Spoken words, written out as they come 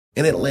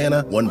In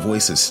Atlanta, one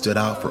voice has stood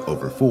out for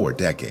over 4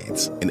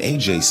 decades. An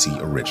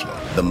AJC original,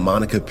 The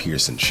Monica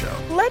Pearson Show.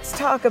 Let's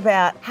talk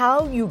about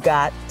how you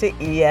got to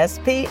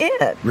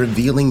ESPN.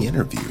 Revealing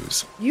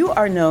interviews. You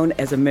are known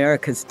as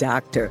America's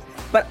doctor,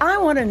 but I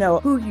want to know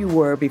who you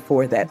were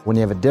before that. When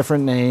you have a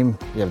different name,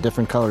 you have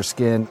different color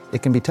skin,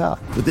 it can be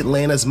tough. With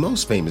Atlanta's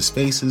most famous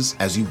faces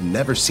as you've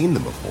never seen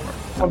them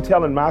before. I'm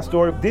telling my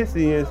story. This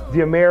is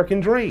the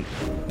American dream.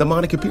 The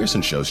Monica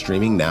Pearson Show,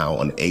 streaming now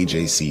on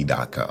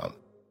AJC.com.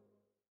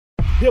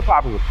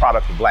 Hip-hop is a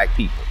product of black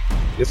people.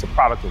 It's a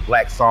product of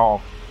black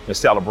song and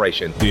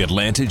celebration. The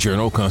Atlanta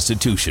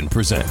Journal-Constitution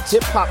presents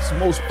hip-hop's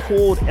most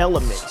pulled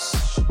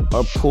elements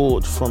are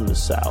pulled from the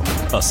South.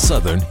 A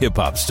Southern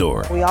hip-hop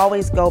story. We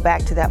always go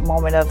back to that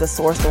moment of the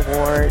Source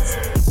Awards.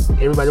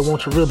 Everybody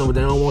wants your rhythm, but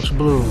they don't want your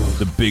blues.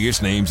 The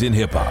biggest names in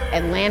hip-hop.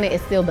 Atlanta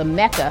is still the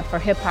mecca for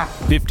hip-hop.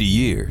 50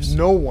 years.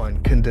 No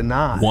one can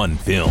deny one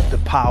film. The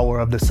power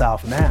of the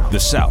South now. The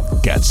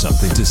South got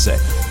something to say.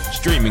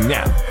 Streaming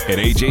now at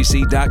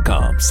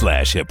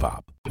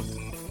AJC.com/hiphop.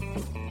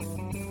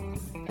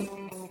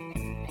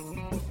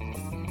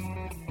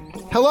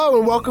 Hello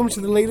and welcome to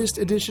the latest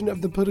edition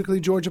of the Politically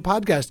Georgia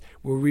podcast,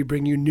 where we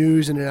bring you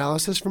news and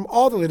analysis from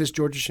all the latest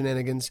Georgia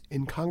shenanigans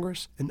in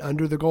Congress and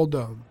under the Gold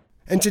Dome.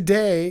 And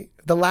today,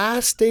 the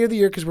last day of the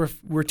year, because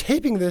we're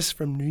taping this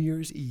from New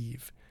Year's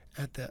Eve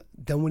at the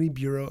Dunwoody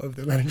Bureau of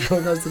the Atlanta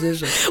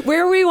Journal-Constitution.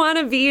 Where we want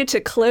to be to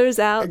close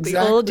out the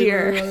old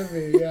year. Where we want to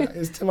be, yeah.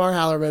 Is Tamar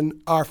Hallerman,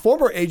 our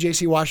former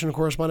AJC Washington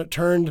correspondent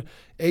turned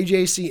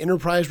AJC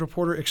Enterprise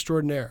reporter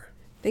extraordinaire.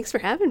 Thanks for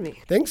having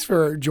me. Thanks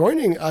for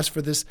joining us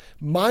for this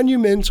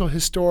monumental,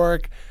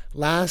 historic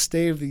last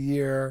day of the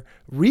year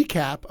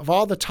recap of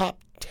all the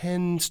top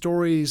 10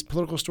 stories,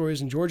 political stories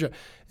in Georgia.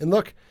 And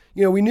look,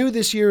 you know, we knew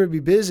this year would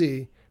be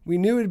busy. We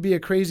knew it would be a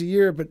crazy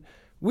year, but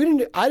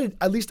I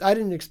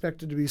didn't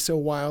expect it to be so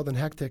wild and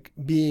hectic,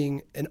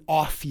 being an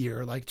off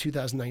year like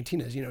 2019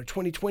 is. You know,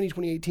 2020,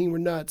 2018 were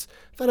nuts.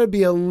 I thought it'd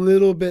be a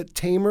little bit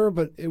tamer,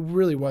 but it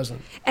really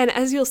wasn't. And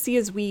as you'll see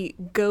as we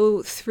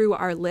go through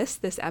our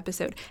list this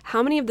episode,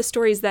 how many of the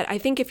stories that I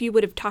think if you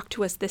would have talked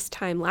to us this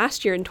time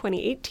last year in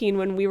 2018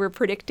 when we were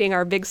predicting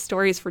our big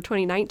stories for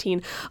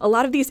 2019, a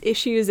lot of these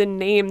issues and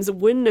names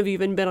wouldn't have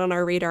even been on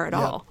our radar at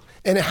all.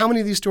 And how many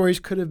of these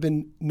stories could have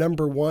been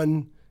number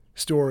one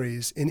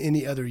stories in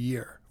any other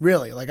year?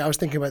 Really, like I was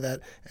thinking about that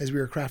as we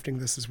were crafting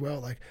this as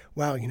well. Like,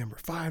 wow, number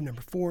 5,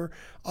 number 4.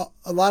 A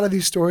lot of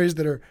these stories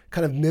that are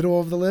kind of middle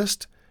of the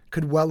list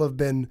could well have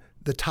been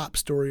the top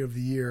story of the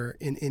year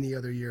in any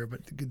other year, but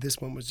this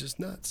one was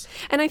just nuts.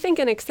 And I think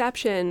an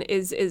exception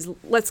is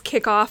let's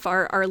kick off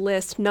our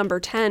list. Number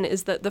 10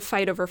 is the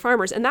fight over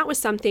farmers. And that was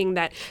something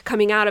that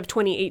coming out of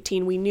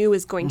 2018, we knew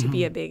was going to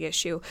be a big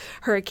issue.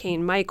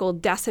 Hurricane Michael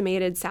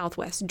decimated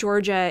southwest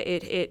Georgia.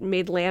 It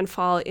made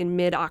landfall in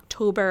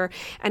mid-October,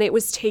 and it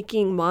was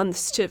taking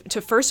months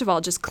to first of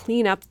all, just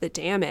clean up the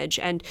damage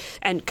and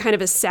kind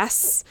of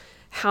assess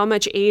how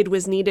much aid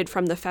was needed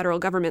from the federal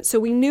government. So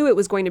we knew it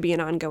was going to be an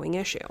ongoing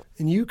issue.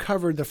 And you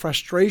covered the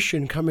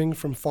frustration coming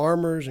from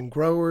farmers and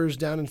growers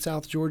down in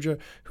South Georgia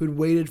who'd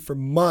waited for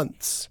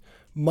months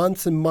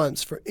and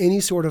months for any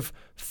sort of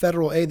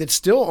federal aid that's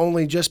still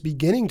only just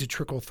beginning to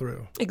trickle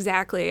through.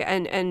 Exactly.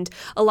 And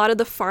a lot of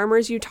the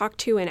farmers you talked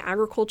to and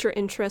agriculture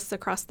interests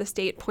across the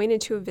state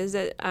pointed to a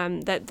visit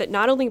that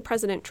not only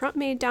President Trump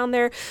made down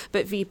there,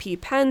 but VP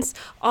Pence,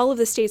 all of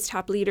the state's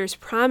top leaders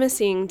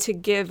promising to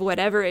give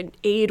whatever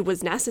aid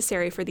was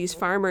necessary for these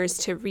farmers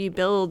to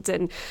rebuild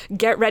and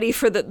get ready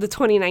for the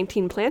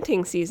 2019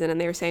 planting season.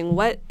 And they were saying,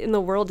 what in the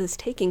world is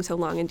taking so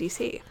long in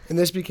D.C.? And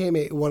this became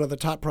one of the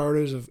top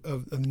priorities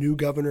of new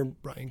Governor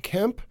Brian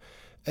Kemp.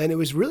 And it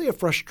was really a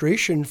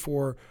frustration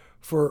for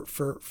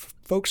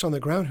folks on the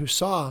ground who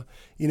saw,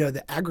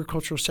 the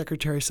Agricultural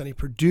Secretary, Sonny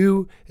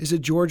Perdue, is a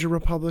Georgia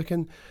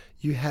Republican.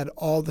 You had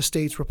all the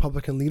state's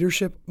Republican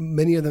leadership,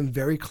 many of them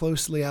very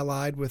closely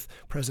allied with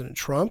President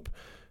Trump,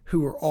 who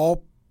were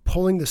all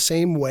pulling the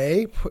same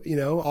way,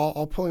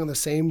 all pulling on the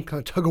same kind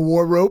of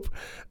tug-of-war rope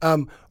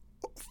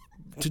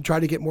to try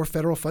to get more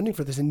federal funding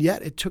for this. And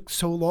yet it took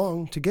so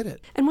long to get it.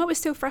 And what was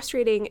so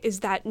frustrating is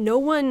that no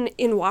one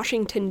in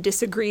Washington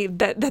disagreed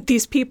that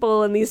these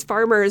people and these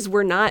farmers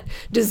were not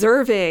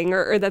deserving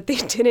or that they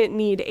didn't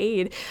need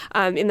aid.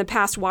 In the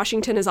past,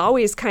 Washington has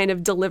always kind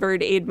of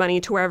delivered aid money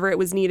to wherever it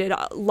was needed.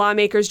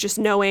 Lawmakers just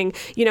knowing,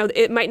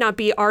 it might not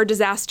be our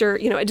disaster,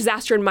 a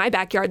disaster in my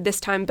backyard this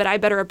time, but I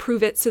better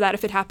approve it so that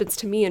if it happens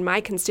to me and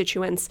my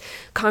constituents,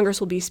 Congress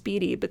will be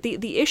speedy. But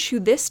the issue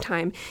this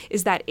time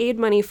is that aid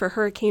money for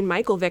Hurricane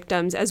Michael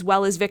victims, as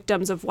well as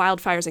victims of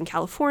wildfires in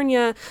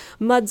California,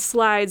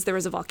 mudslides, there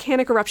was a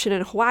volcanic eruption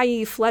in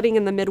Hawaii, flooding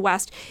in the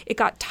Midwest. It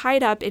got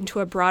tied up into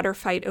a broader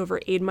fight over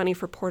aid money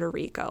for Puerto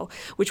Rico,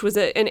 which was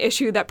an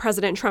issue that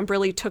President Trump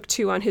really took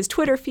to on his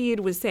Twitter feed,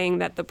 was saying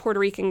that the Puerto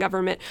Rican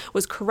government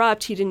was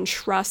corrupt. He didn't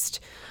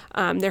trust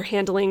their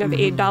handling of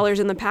aid dollars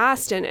in the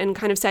past and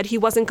kind of said he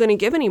wasn't going to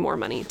give any more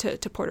money to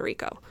Puerto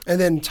Rico.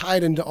 And then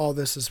tied into all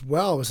this as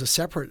well was a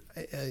separate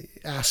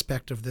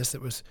aspect of this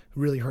that was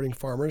really hurting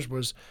farmers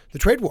was the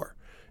trade war.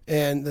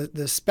 and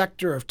the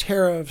specter of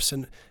tariffs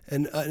and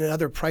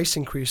other price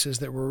increases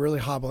that were really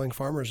hobbling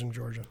farmers in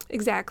Georgia.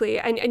 Exactly.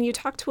 And you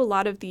talk to a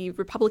lot of the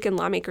Republican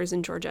lawmakers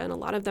in Georgia, and a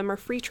lot of them are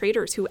free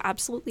traders who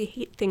absolutely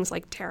hate things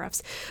like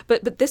tariffs.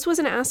 But this was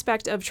an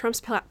aspect of Trump's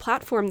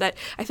platform that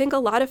I think a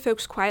lot of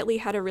folks quietly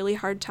had a really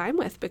hard time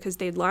with, because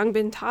they'd long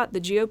been taught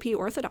the GOP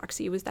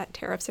orthodoxy was that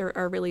tariffs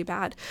are really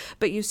bad.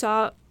 But you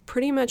saw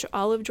pretty much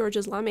all of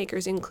Georgia's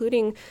lawmakers,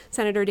 including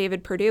Senator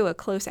David Perdue, a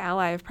close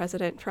ally of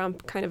President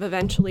Trump, kind of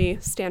eventually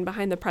stand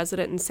behind the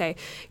president and say,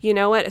 you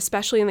know what,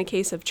 especially in the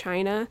case of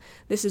China,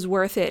 this is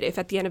worth it if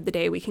at the end of the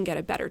day we can get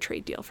a better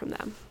trade deal from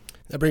them.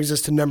 That brings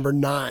us to number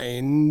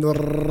 9,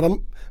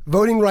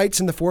 voting rights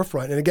in the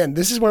forefront. And again,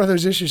 this is one of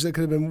those issues that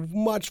could have been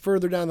much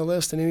further down the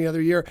list than any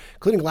other year,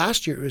 including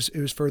last year. It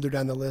was further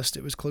down the list.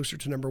 It was closer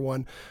to number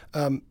 1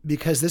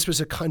 because this was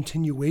a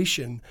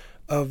continuation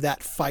of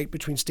that fight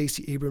between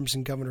Stacey Abrams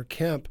and Governor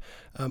Kemp,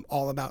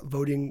 all about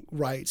voting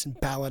rights and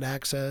ballot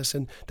access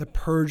and the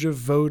purge of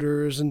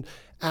voters and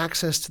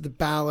access to the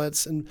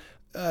ballots and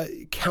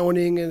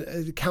counting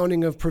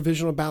of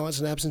provisional ballots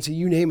and absentee,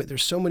 you name it.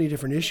 There's so many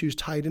different issues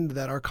tied into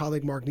that. Our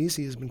colleague Mark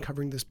Nisi has been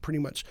covering this pretty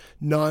much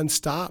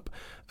nonstop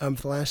for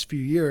the last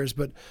few years.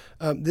 But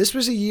this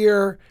was a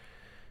year,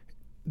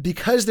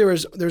 because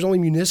there's only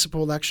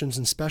municipal elections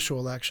and special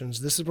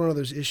elections, this is one of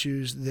those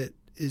issues that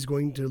is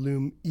going to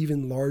loom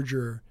even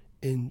larger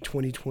in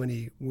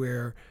 2020,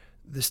 where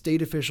the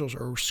state officials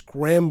are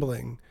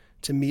scrambling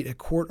to meet a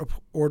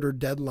court-ordered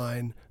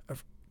deadline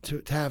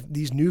to have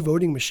these new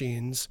voting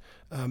machines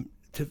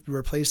to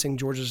replacing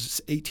Georgia's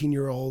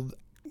 18-year-old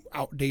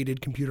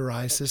outdated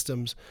computerized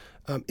systems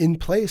in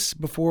place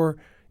before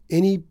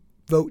any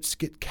votes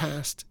get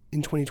cast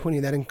in 2020.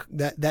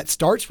 That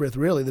starts with,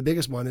 really, the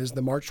biggest one is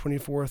the March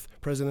 24th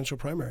presidential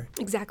primary.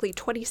 Exactly,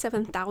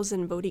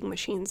 27,000 voting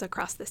machines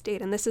across the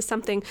state. And this is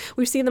something,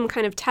 we've seen them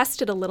kind of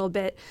tested a little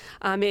bit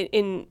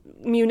in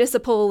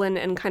municipal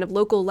and kind of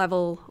local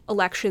level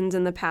elections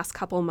in the past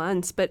couple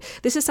months. But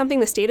this is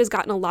something the state has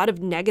gotten a lot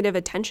of negative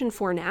attention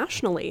for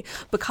nationally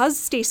because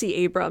Stacey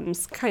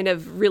Abrams kind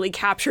of really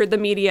captured the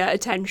media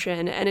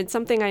attention. And it's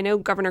something I know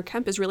Governor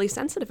Kemp is really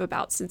sensitive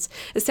about, since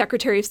as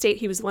Secretary of State,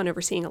 he was the one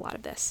overseeing a lot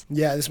of this.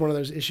 Yeah, this is one of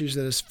those issues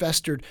that has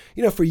festered,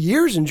 for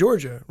years in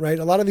Georgia, right?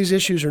 A lot of these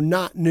issues are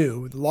not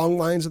new. The long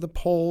lines of the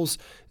polls,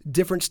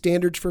 different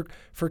standards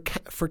for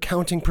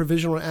counting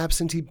provisional and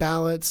absentee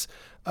ballots,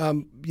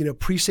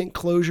 precinct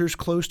closures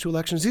close to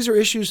elections. These are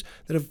issues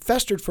that have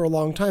festered for a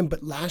long time,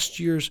 but last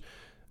year's,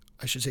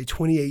 I should say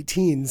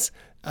 2018's,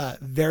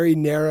 very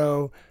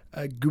narrow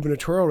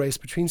gubernatorial race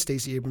between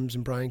Stacey Abrams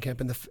and Brian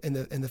Kemp, and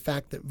the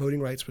fact that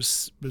voting rights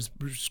was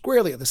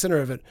squarely at the center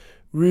of it,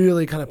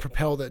 really kind of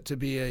propelled it to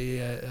be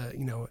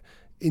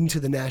into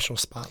the national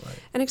spotlight.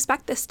 And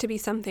expect this to be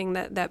something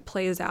that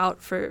plays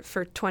out for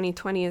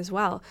 2020 as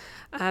well.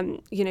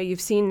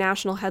 You've seen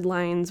national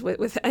headlines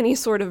with any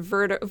sort of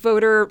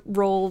voter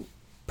roll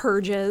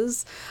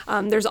purges.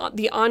 There's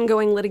the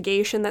ongoing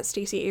litigation that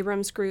Stacey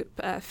Abrams' group,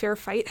 Fair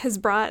Fight, has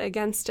brought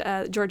against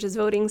Georgia's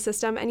voting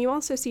system. And you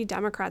also see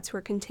Democrats who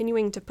are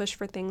continuing to push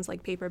for things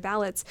like paper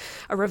ballots,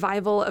 a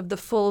revival of the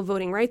full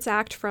Voting Rights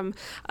Act from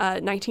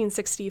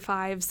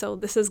 1965. So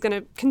this is going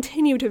to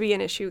continue to be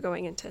an issue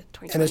going into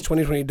 2020. And as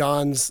 2020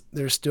 dawns,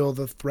 there's still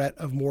the threat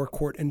of more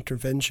court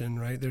intervention,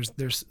 right?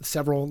 There's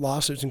several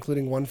lawsuits,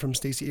 including one from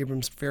Stacey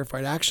Abrams' Fair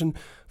Fight Action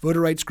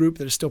voter rights group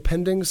that is still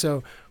pending.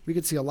 So we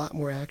could see a lot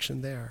more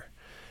action there.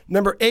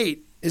 Number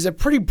 8 is a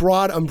pretty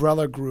broad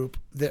umbrella group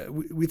that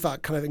we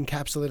thought kind of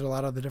encapsulated a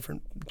lot of the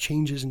different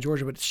changes in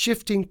Georgia, but it's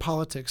shifting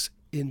politics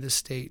in the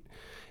state.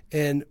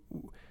 And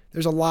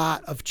there's a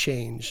lot of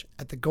change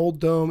at the Gold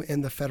Dome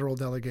and the federal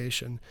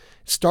delegation.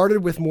 It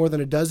started with more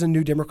than a dozen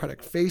new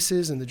Democratic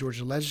faces in the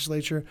Georgia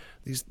legislature.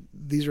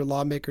 These are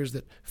lawmakers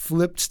that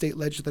flipped state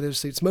legislative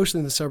seats, mostly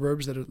in the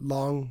suburbs, that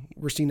long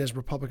were seen as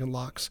Republican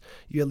locks.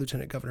 You had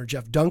Lieutenant Governor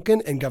Jeff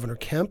Duncan and Governor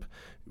Kemp,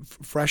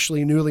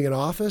 newly in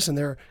office, and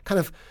they're kind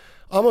of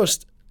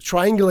almost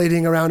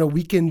triangulating around a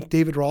weakened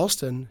David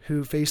Ralston,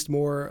 who faced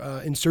more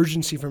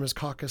insurgency from his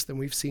caucus than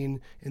we've seen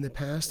in the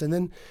past. And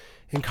then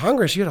in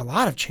Congress, you had a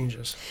lot of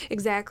changes.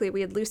 Exactly.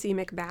 We had Lucy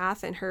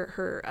McBath and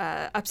her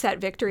upset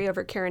victory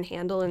over Karen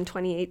Handel in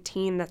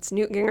 2018. That's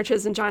Newt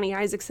Gingrich's and Johnny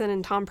Isakson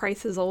and Tom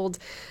Price's old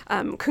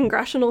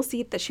congressional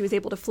seat that she was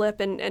able to flip.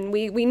 And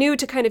we knew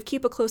to kind of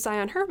keep a close eye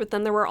on her. But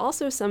then there were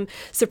also some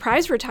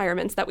surprise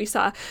retirements that we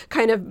saw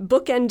kind of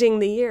bookending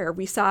the year.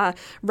 We saw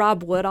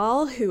Rob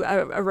Woodall,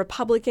 a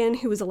Republican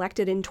who was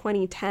elected in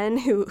 2010,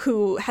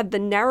 who had the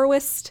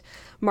narrowest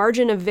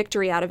margin of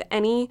victory out of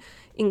any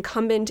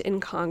incumbent in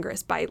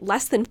Congress by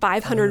less than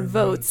 500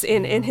 votes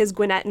in his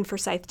Gwinnett and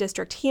Forsyth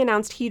district. He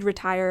announced he'd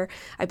retire,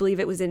 I believe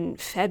it was in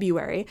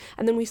February.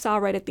 And then we saw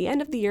right at the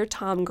end of the year,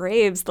 Tom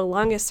Graves, the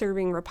longest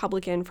serving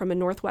Republican from a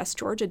Northwest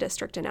Georgia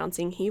district,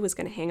 announcing he was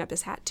going to hang up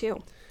his hat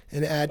too.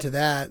 And add to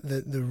that,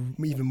 the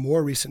even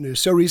more recent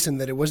news, so recent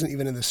that it wasn't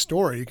even in the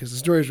story because the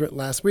story was written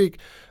last week,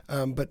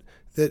 but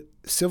that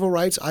civil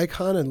rights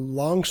icon and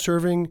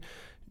long-serving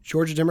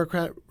Georgia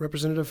Democrat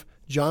Representative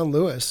John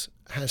Lewis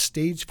has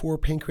stage 4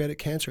 pancreatic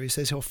cancer. He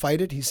says he'll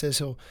fight it. He says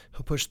he'll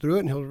push through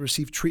it, and he'll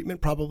receive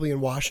treatment probably in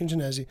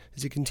Washington as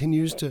he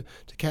continues to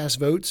cast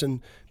votes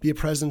and be a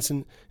presence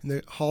in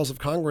the halls of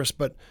Congress.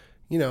 But,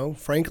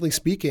 frankly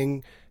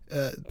speaking,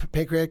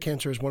 pancreatic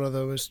cancer is one of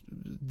those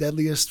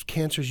deadliest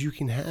cancers you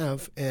can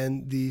have,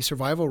 and the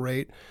survival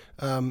rate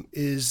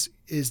is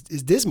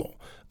dismal.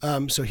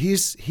 So he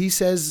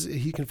says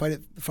he can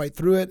fight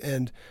through it,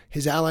 and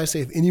his allies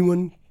say if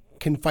anyone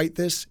can fight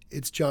this,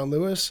 it's John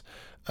Lewis.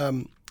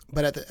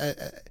 But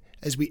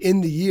as we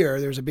end the year,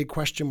 there's a big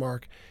question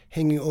mark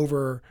hanging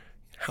over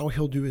how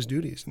he'll do his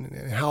duties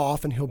and how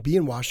often he'll be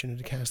in Washington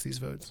to cast these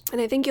votes. And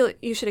I think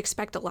you should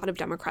expect a lot of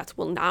Democrats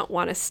will not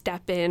want to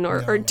step in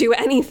or do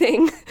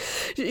anything,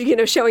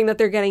 showing that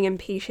they're getting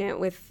impatient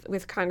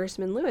with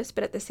Congressman Lewis.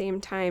 But at the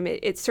same time,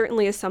 it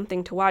certainly is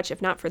something to watch,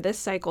 if not for this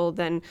cycle,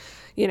 then,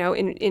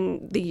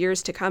 in the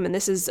years to come. And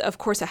this is, of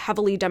course, a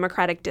heavily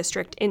Democratic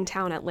district in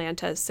town,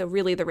 Atlanta. So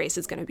really the race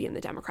is going to be in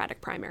the Democratic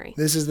primary.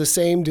 This is the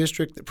same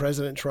district that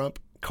President Trump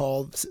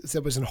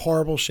said was in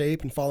horrible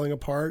shape and falling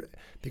apart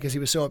because he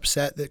was so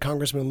upset that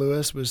Congressman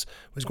Lewis was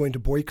going to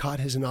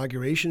boycott his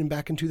inauguration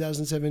back in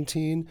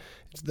 2017.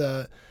 It's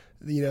the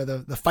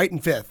fight in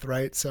fifth,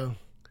 right? So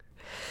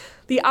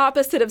the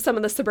opposite of some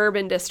of the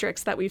suburban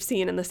districts that we've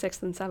seen in the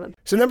 6th and 7th.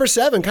 So number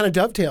 7 kind of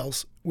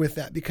dovetails with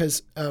that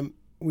because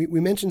we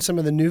mentioned some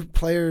of the new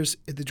players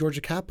at the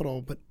Georgia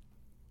Capitol, but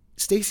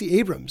Stacey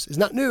Abrams is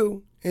not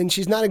new, and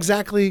she's not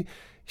exactly.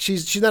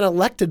 She's not an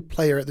elected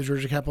player at the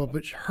Georgia Capitol,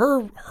 but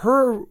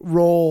her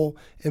role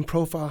and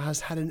profile has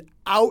had an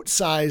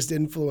outsized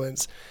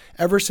influence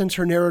ever since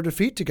her narrow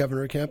defeat to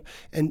Governor Kemp,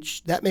 and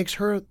that makes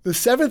her the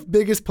 7th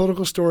biggest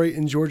political story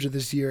in Georgia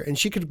this year, and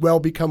she could well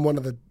become one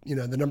of the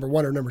the number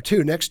 1 or number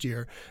 2 next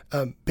year,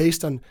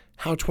 based on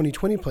how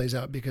 2020 plays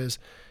out. Because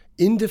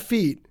in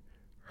defeat,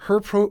 her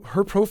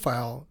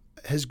profile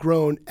has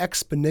grown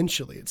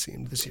exponentially, it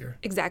seemed, this year.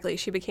 Exactly.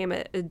 She became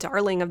a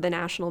darling of the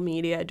national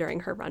media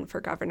during her run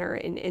for governor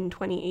in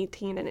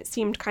 2018, and it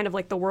seemed kind of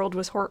like the world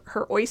was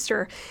her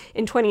oyster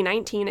in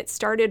 2019. It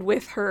started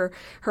with her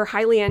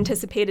highly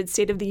anticipated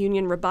State of the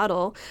Union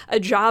rebuttal,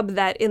 a job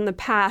that in the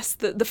past,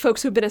 the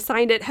folks who've been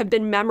assigned it have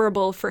been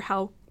memorable for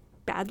how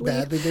badly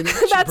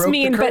that's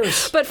mean,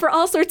 but for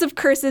all sorts of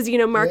curses,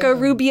 Marco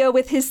Rubio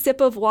with his sip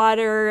of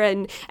water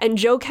and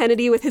Joe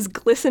Kennedy with his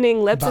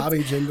glistening lips.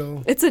 Bobby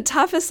Jindal. It's a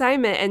tough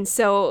assignment, and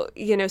so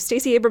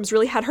Stacey Abrams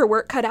really had her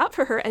work cut out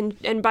for her, and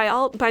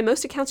by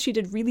most accounts she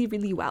did really,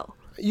 really well.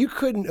 You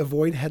couldn't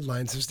avoid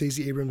headlines of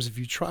Stacey Abrams if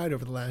you tried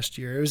over the last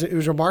year. It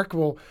was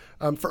remarkable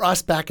for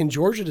us back in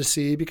Georgia to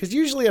see, because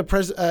usually a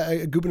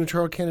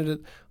gubernatorial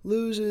candidate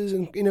loses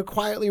and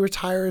quietly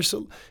retires,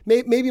 so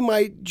maybe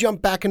might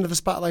jump back into the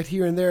spotlight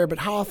here and there. But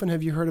how often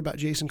have you heard about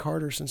Jason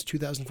Carter since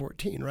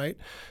 2014, right?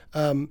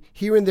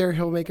 Here and there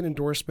he'll make an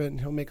endorsement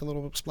and he'll make a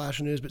little splash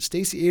of news. But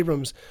Stacey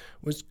Abrams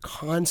was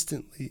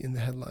constantly in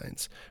the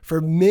headlines for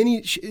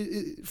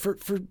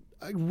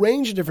a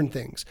range of different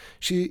things.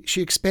 She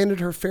expanded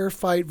her Fair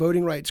Fight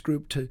voting rights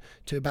group to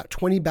about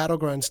 20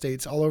 battleground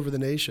states all over the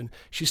nation.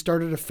 She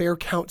started a Fair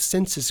Count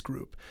census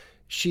group.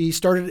 She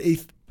started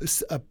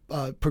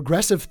a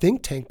progressive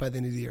think tank by the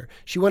end of the year.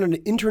 She went on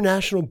an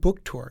international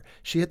book tour.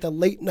 She hit the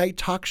late night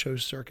talk show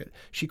circuit.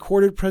 She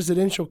courted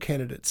presidential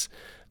candidates.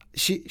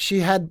 She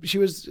had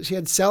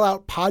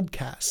sellout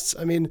podcasts.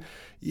 I mean,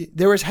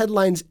 there was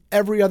headlines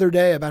every other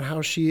day about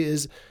how she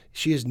is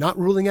not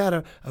ruling out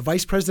a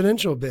vice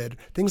presidential bid,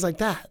 things like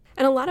that.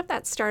 And a lot of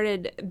that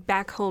started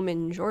back home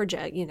in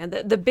Georgia.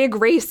 The big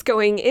race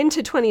going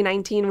into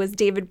 2019 was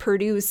David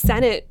Perdue's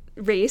Senate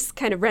race,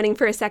 kind of running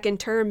for a second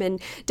term,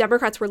 and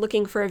Democrats were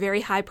looking for a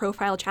very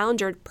high-profile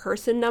challenger.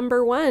 Person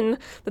number 1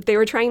 that they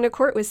were trying to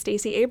court was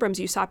Stacey Abrams.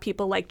 You saw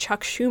people like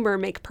Chuck Schumer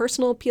make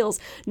personal appeals,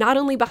 not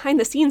only behind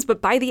the scenes,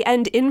 but by the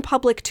end in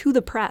public to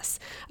the press,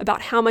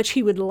 about how much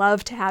he would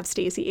love to have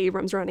Stacey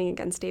Abrams running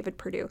against David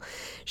Perdue.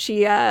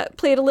 She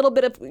played a little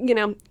bit of,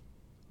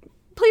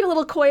 played a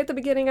little coy at the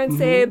beginning, I'd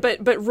say,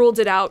 but ruled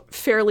it out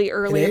fairly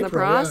early in the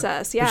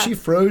process. Yeah. But she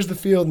froze the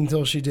field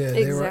until she did.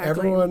 Exactly. They were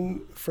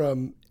everyone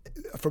from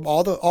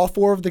all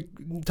 4 of the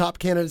top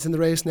candidates in the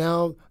race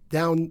now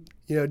down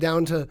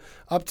to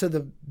up to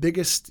the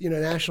biggest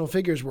national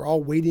figures were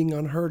all waiting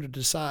on her to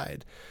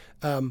decide.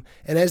 And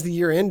as the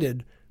year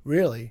ended,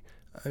 really,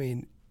 I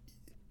mean,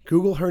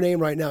 Google her name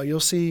right now. You'll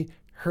see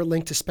her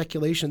link to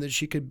speculation that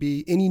she could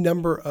be any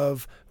number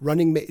of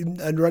running mate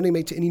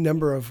to any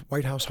number of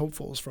White House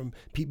hopefuls, from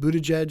Pete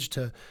Buttigieg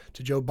to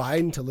Joe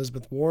Biden to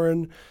Elizabeth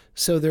Warren.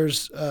 So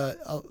there's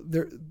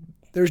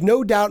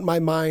no doubt in my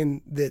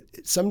mind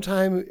that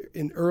sometime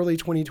in early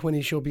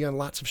 2020 she'll be on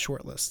lots of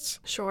short lists.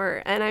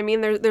 Sure. And I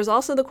mean, there's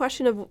also the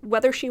question of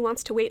whether she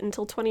wants to wait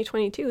until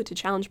 2022 to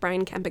challenge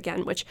Brian Kemp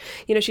again, which,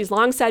 she's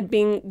long said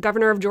being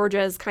governor of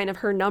Georgia is kind of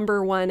her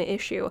number 1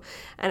 issue,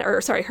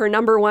 her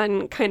number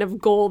 1 kind of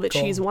goal that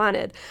she's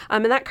wanted.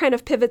 And that kind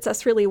of pivots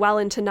us really well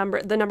into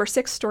the number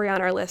 6 story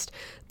on our list.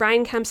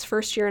 Brian Kemp's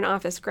first year in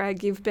office.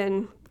 Greg, you've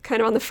been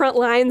kind of on the front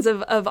lines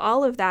of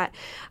all of that.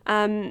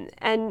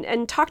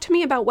 And talk to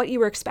me about what you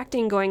were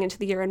expecting going into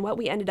the year and what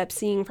we ended up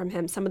seeing from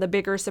him, some of the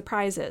bigger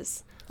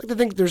surprises. I like to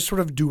think there's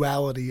sort of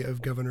duality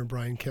of Governor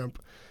Brian Kemp.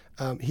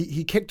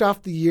 He kicked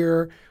off the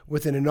year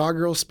with an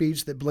inaugural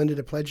speech that blended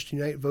a pledge to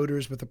unite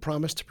voters with a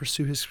promise to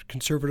pursue his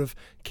conservative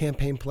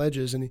campaign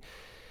pledges, and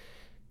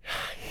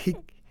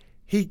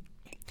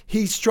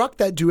he struck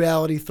that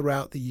duality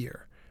throughout the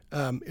year.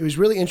 It was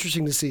really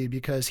interesting to see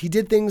because he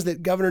did things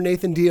that Governor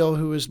Nathan Deal,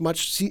 who is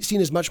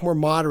seen as much more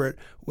moderate,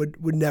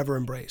 would never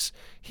embrace.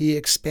 He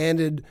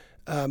expanded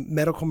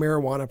medical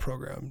marijuana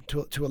program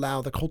to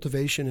allow the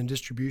cultivation and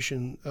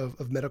distribution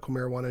of medical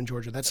marijuana in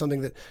Georgia. That's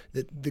something that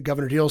the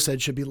Governor Deal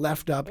said should be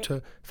left up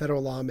to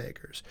federal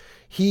lawmakers.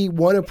 He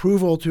won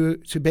approval to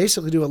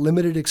basically do a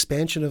limited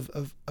expansion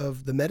of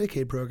the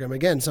Medicaid program.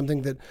 Again,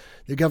 something that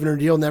the Governor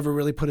Deal never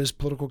really put his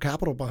political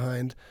capital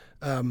behind,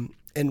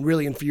 and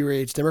really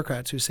infuriates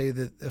Democrats who say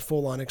that a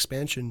full-on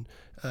expansion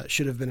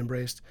should have been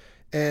embraced.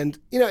 And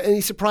he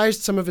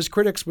surprised some of his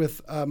critics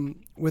with a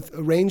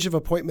range of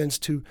appointments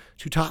to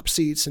top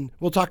seats, and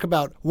we'll talk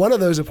about one of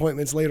those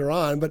appointments later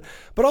on. But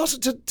also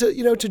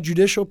to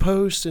judicial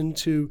posts and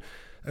to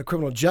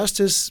criminal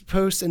justice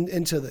posts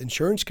and to the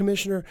insurance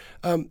commissioner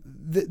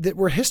that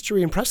were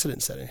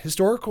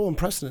historical and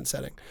precedent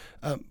setting.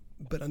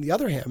 But on the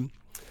other hand,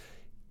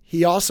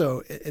 he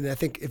also, and I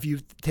think if you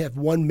have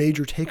one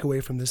major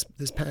takeaway from this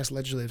past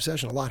legislative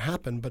session, a lot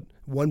happened, but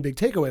one big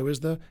takeaway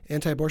was the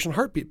anti-abortion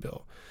heartbeat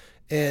bill.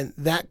 And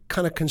that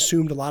kind of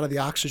consumed a lot of the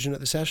oxygen at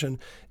the session,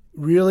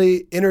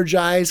 really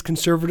energized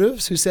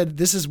conservatives who said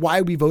this is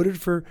why we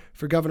voted for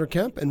Governor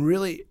Kemp, and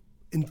really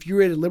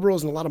infuriated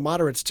liberals and a lot of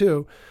moderates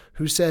too,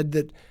 who said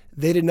that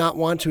they did not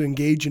want to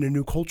engage in a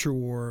new culture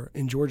war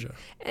in Georgia.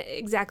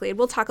 Exactly. And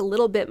we'll talk a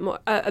little bit more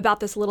about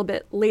this a little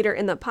bit later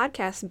in the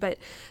podcast, but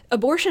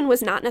abortion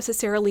was not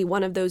necessarily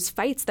one of those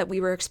fights that we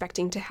were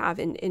expecting to have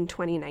in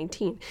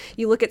 2019.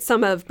 You look at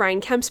some of Brian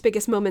Kemp's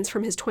biggest moments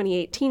from his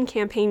 2018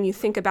 campaign, you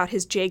think about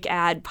his Jake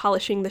ad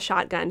polishing the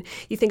shotgun,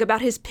 you think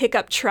about his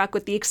pickup truck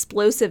with the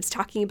explosives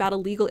talking about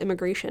illegal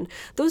immigration.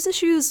 Those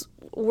issues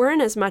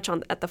weren't as much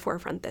at the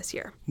forefront this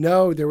year.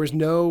 No, there was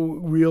no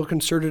real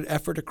concerted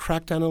effort to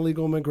crack down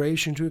illegal immigration,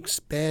 to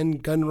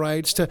expand gun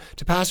rights, to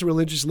pass a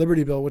religious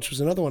liberty bill, which was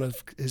another one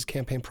of his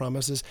campaign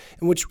promises,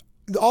 in which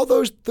all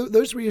those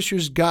three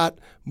issues got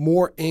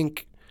more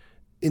ink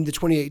in the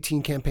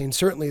 2018 campaign,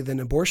 certainly, than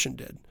abortion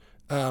did.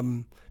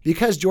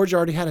 Because Georgia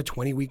already had a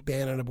 20-week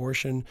ban on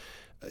abortion,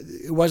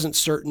 it wasn't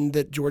certain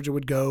that Georgia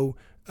would go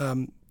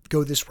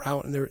this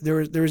route. And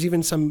there was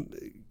even some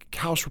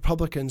House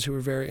Republicans who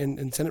were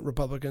and Senate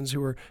Republicans who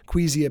were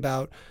queasy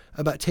about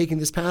taking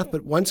this path.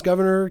 But once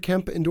Governor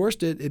Kemp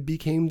endorsed it, it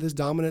became this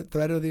dominant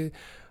thread of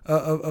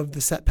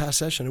the past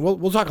session. And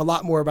we'll talk a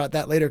lot more about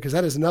that later because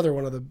that is another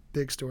one of the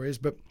big stories.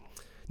 But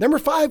number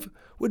 5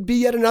 would be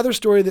yet another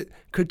story that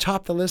could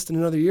top the list in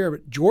another year.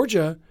 But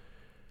Georgia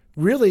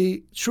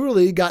really,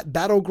 truly got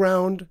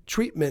battleground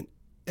treatment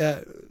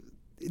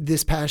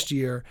this past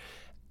year.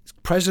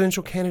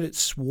 Presidential candidates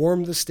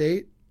swarmed the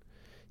state.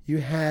 You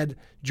had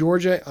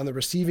Georgia on the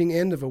receiving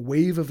end of a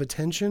wave of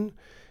attention.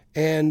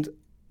 And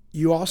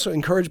you also,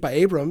 encouraged by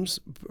Abrams,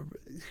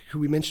 who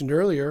we mentioned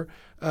earlier,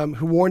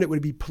 who warned it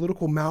would be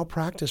political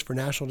malpractice for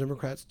national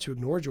Democrats to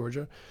ignore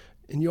Georgia.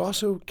 And you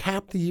also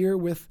capped the year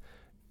with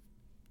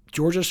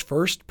Georgia's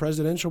first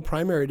presidential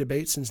primary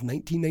debate since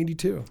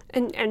 1992.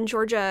 And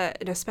Georgia,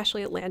 and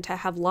especially Atlanta,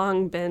 have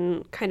long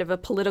been kind of a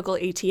political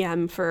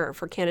ATM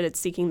for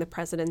candidates seeking the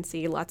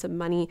presidency. Lots of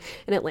money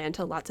in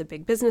Atlanta, lots of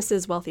big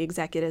businesses, wealthy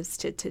executives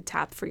to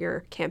tap for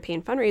your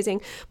campaign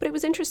fundraising. But it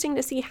was interesting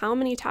to see how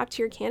many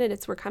top-tier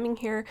candidates were coming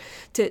here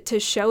to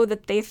show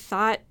that they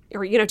thought,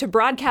 or, to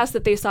broadcast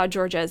that they saw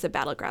Georgia as a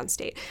battleground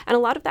state. And a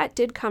lot of that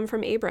did come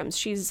from Abrams.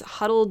 She's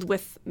huddled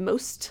with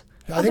most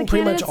I think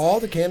pretty much all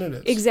the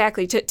candidates.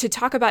 Exactly, to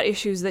talk about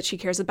issues that she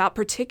cares about,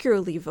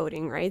 particularly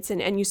voting rights.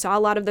 And you saw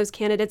a lot of those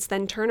candidates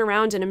then turn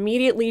around and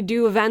immediately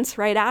do events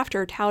right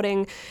after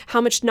touting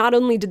how much not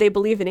only did they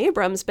believe in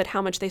Abrams, but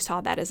how much they saw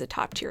that as a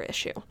top-tier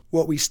issue.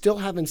 What we still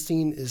haven't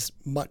seen is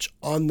much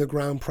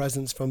on-the-ground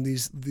presence from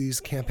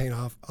these campaign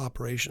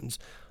operations.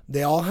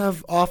 They all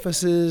have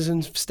offices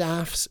and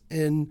staffs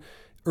in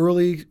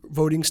early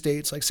voting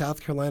states like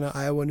South Carolina,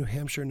 Iowa, New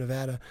Hampshire,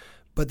 Nevada,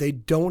 but they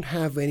don't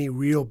have any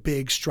real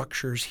big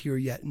structures here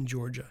yet in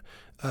Georgia.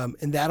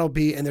 And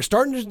they're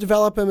starting to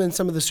develop them in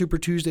some of the Super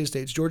Tuesday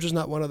states. Georgia's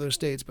not one of those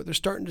states, but they're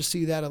starting to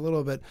see that a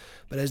little bit.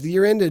 But as the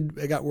year ended,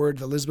 I got word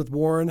that Elizabeth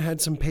Warren had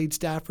some paid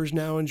staffers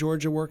now in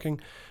Georgia working,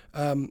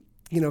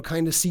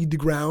 kind of seed the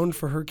ground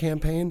for her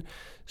campaign.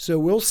 So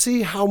we'll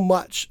see how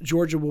much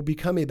Georgia will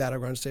become a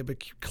battleground state.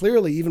 But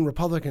clearly, even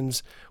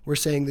Republicans were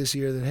saying this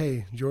year that,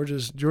 hey,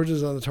 Georgia's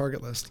on the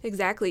target list.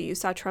 Exactly. You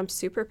saw Trump's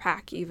super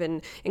PAC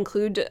even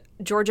include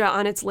Georgia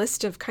on its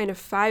list of kind of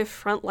 5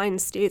 frontline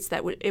states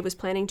that it was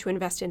planning to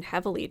invest in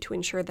heavily to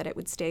ensure that it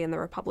would stay in the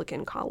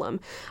Republican column.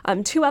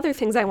 2 other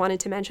things I wanted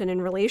to mention in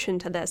relation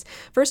to this.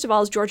 First of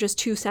all is Georgia's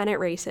 2 Senate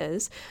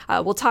races.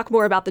 We'll talk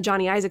more about the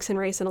Johnny Isakson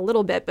race in a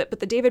little bit, but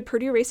the David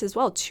Perdue race as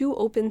well. 2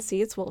 open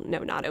seats. Well, no,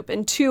 not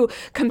open. 2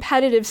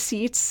 competitive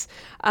seats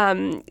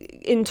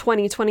in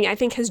 2020, I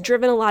think has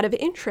driven a lot of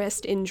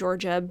interest in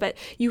Georgia, but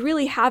you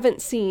really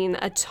haven't seen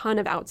a ton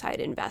of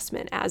outside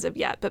investment as of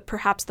yet, but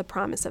perhaps the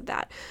promise of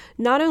that.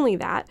 Not only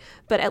that,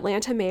 but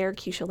Atlanta Mayor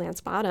Keisha Lance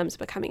Bottoms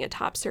becoming a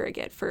top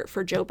surrogate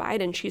for Joe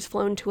Biden. She's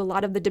flown to a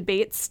lot of the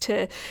debates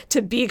to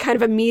be kind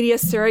of a media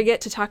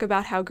surrogate to talk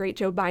about how great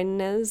Joe Biden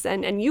is,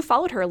 and you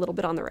followed her a little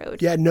bit on the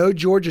road. Yeah, no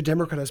Georgia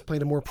Democrat has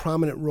played a more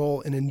prominent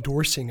role in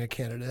endorsing a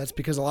candidate. That's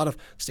because a lot of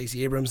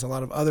Stacey Abrams and a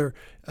lot of other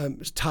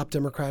top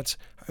Democrats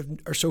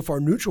are so far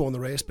neutral in the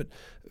race, but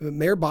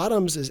Mayor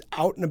Bottoms is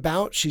out and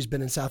about. She's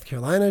been in South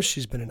Carolina.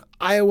 She's been in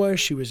Iowa.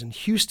 She was in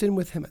Houston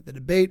with him at the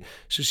debate.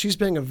 So she's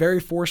playing a very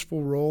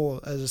forceful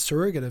role as a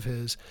surrogate of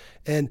his.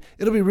 And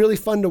it'll be really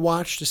fun to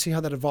watch to see how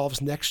that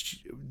evolves next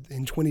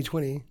in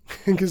 2020,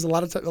 because a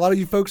lot of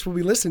you folks will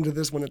be listening to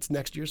this when it's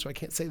next year, so I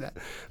can't say that.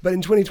 But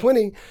in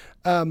 2020,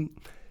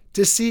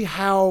 to see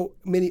how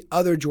many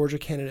other Georgia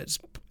candidates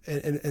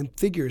and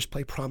figures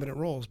play prominent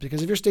roles.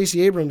 Because if you're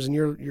Stacey Abrams and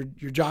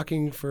you're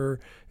jockeying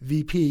for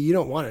VP, you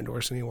don't want to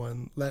endorse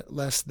anyone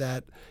lest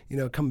that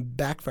come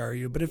backfire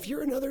you. But if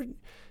you're another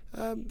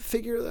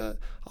figure,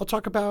 I'll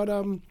talk about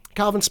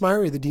Calvin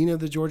Smyre, the dean of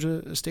the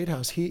Georgia State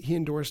House. He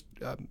endorsed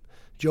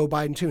Joe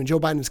Biden too, and Joe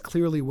Biden is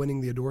clearly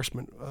winning the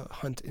endorsement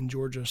hunt in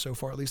Georgia so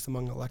far, at least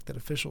among elected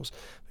officials.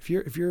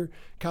 If you're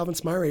Calvin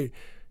Smyre,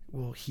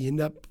 will he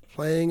end up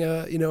playing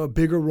a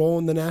bigger role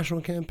in the national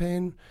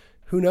campaign?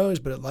 Who knows,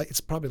 but it's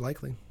probably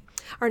likely.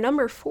 Our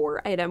number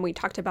 4 item we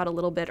talked about a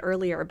little bit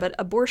earlier, but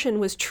abortion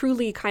was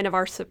truly kind of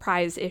our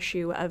surprise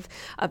issue of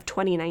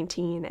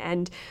 2019.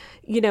 And,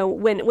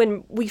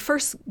 when we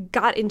first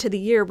got into the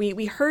year,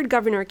 we heard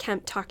Governor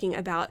Kemp talking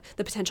about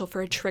the potential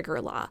for a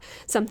trigger law,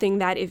 something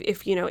that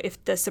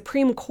if the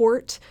Supreme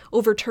Court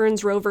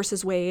overturns Roe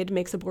versus Wade,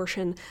 makes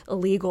abortion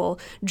illegal,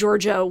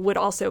 Georgia would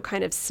also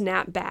kind of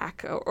snap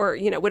back or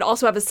would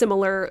also have a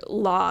similar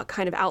law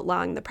kind of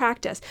outlawing the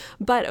practice.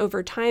 But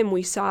over time,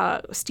 we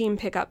saw steam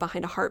pick up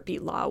behind a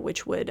heartbeat law,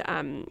 which would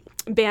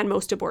ban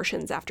most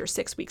abortions after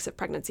 6 weeks of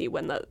pregnancy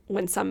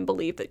when some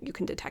believe that you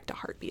can detect a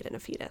heartbeat in a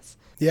fetus.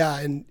 Yeah,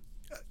 and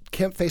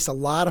Kemp faced a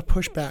lot of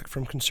pushback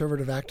from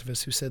conservative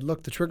activists who said,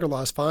 "Look, the trigger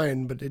law is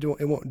fine, but it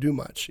won't do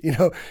much.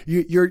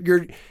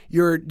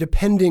 You're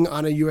depending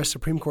on a U.S.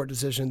 Supreme Court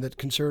decision that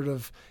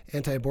conservative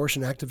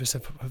anti-abortion activists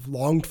have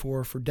longed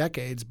for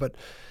decades, but."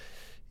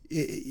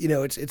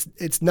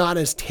 It's not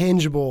as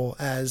tangible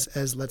as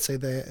let's say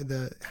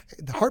the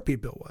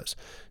heartbeat bill was.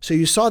 So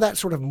you saw that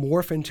sort of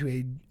morph into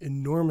an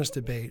enormous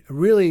debate, a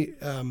really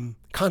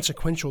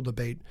consequential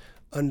debate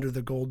under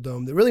the Gold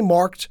Dome that really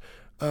marked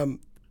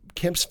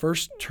Kemp's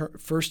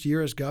first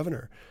year as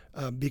governor,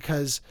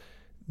 because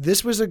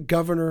this was a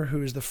governor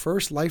who is the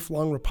first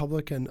lifelong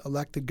Republican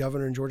elected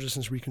governor in Georgia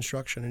since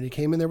Reconstruction, and he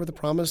came in there with a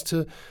promise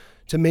to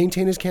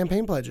maintain his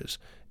campaign pledges.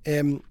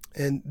 And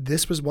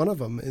this was one of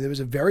them. And it was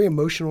a very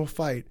emotional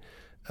fight.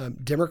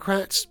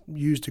 Democrats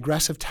used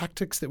aggressive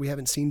tactics that we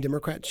haven't seen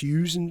Democrats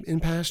use in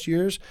past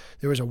years.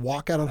 There was a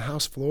walkout on the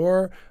House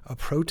floor, a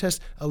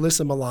protest.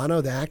 Alyssa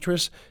Milano, the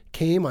actress,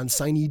 came on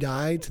sine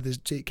die to the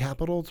state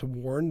capitol to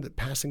warn that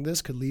passing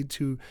this could lead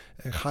to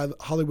a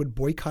Hollywood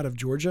boycott of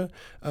Georgia.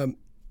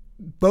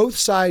 Both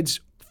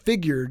sides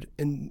figured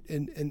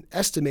and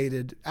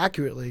estimated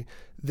accurately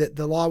that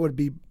the law would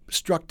be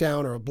struck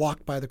down or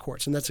blocked by the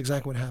courts, and that's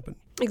exactly what happened.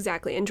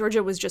 Exactly, and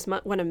Georgia was just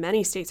one of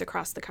many states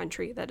across the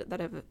country that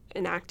have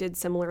enacted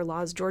similar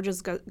laws.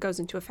 Georgia's goes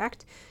into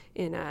effect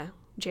in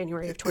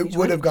January of 2020. It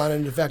would have gone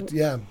into effect,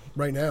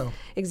 right now.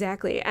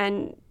 Exactly,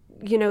 and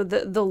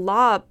the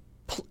law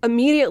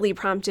immediately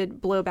prompted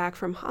blowback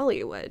from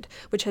Hollywood,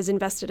 which has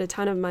invested a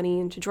ton of money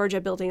into Georgia,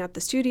 building up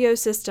the studio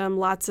system,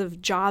 lots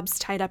of jobs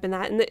tied up in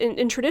that.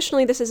 And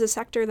traditionally, this is a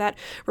sector that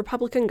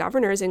Republican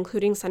governors,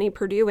 including Sonny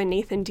Perdue and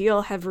Nathan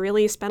Deal, have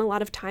really spent a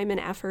lot of time and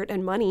effort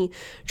and money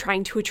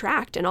trying to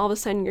attract. And all of a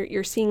sudden,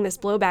 you're seeing this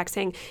blowback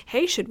saying,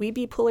 hey, should we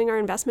be pulling our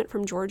investment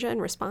from Georgia in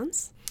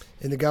response?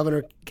 And the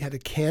governor had to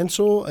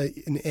cancel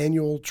an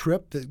annual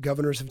trip that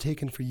governors have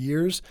taken for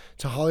years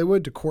to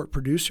Hollywood to court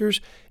producers.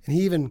 And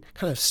he even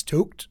kind of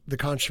stoked the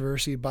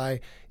controversy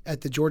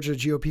at the Georgia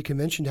GOP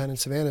convention down in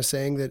Savannah,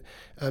 saying that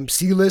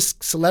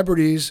C-list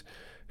celebrities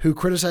who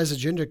criticize the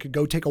agenda could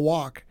go take a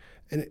walk.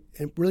 And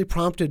it really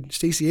prompted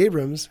Stacey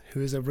Abrams,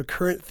 who is a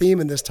recurrent theme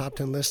in this top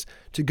 10 list,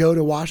 to go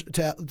to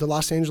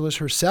Los Angeles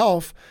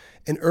herself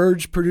and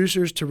urge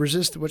producers to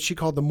resist what she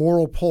called the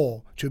moral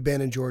pull to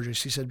abandon Georgia.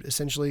 She said,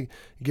 essentially,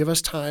 give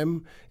us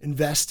time,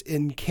 invest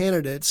in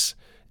candidates,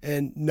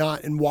 and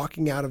not in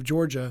walking out of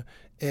Georgia.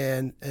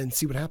 and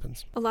see what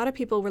happens. A lot of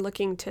people were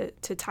looking to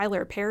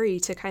Tyler Perry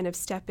to kind of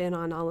step in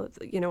on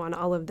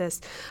all of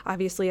this.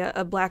 Obviously,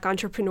 a Black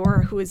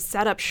entrepreneur who has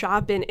set up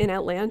shop in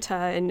Atlanta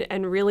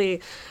and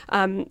really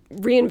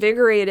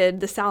reinvigorated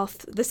the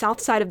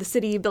south side of the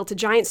city. Built a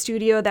giant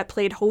studio that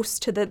played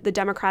host to the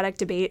Democratic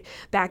debate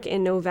back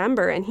in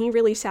November, and he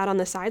really sat on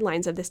the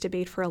sidelines of this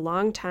debate for a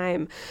long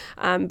time.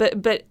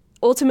 But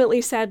ultimately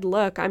said,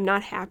 look, I'm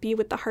not happy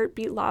with the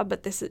heartbeat law,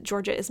 but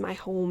Georgia is my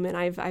home, and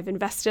I've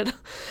invested,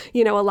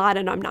 a lot,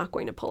 and I'm not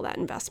going to pull that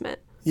investment.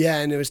 Yeah,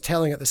 and it was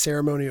telling at the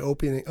ceremony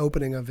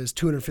opening of his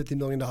 $250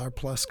 million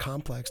plus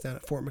complex down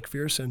at Fort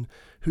McPherson.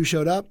 Who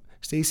showed up?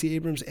 Stacey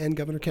Abrams and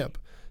Governor Kemp.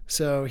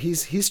 So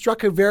he's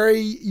struck a very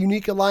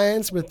unique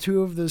alliance with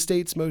two of the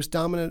state's most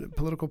dominant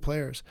political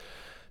players.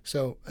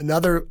 So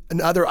another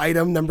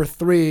item, number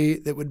 3,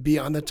 that would be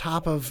on the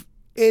top of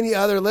any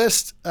other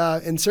list,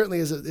 and certainly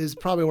is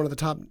probably one of the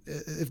top,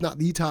 if not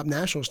the top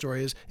national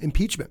story, is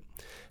impeachment.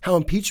 How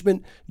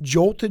impeachment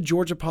jolted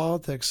Georgia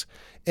politics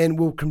and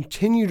will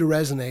continue to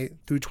resonate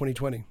through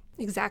 2020.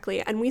 Exactly.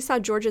 And we saw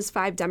Georgia's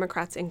 5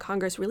 Democrats in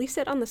Congress really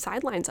sit on the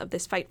sidelines of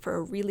this fight for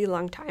a really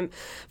long time.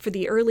 For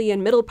the early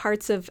and middle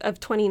parts of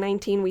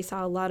 2019, we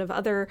saw a lot of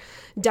other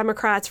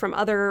Democrats from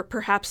other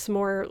perhaps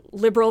more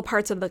liberal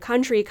parts of the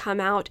country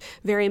come out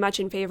very much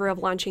in favor of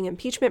launching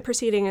impeachment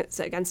proceedings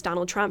against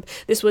Donald Trump.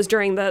 This was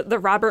during the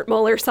Robert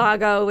Mueller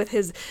saga with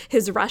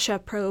his Russia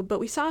probe.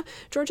 But we saw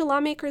Georgia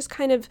lawmakers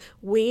kind of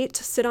wait,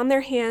 sit on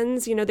their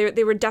hands.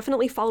 They were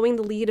definitely following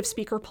the lead of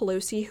Speaker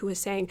Pelosi, who was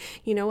saying,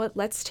 you know what,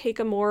 let's take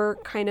a more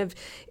kind of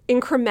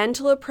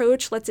incremental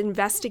approach. Let's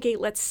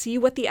investigate. Let's see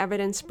what the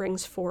evidence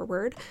brings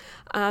forward.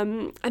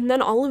 And then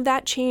all of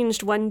that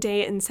changed one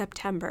day in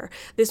September.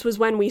 This was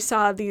when we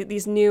saw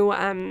these new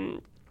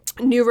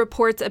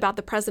reports about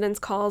the president's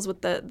calls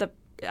with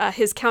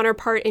his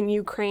counterpart in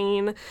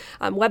Ukraine,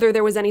 whether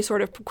there was any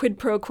sort of quid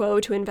pro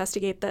quo to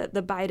investigate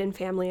the Biden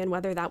family and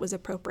whether that was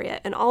appropriate.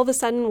 And all of a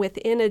sudden,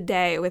 within a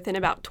day, within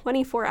about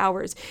 24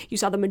 hours, you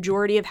saw the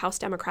majority of House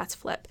Democrats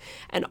flip.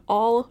 And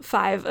all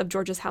 5 of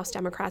Georgia's House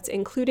Democrats,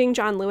 including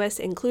John Lewis,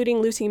 including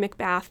Lucy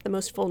McBath, the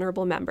most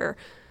vulnerable member,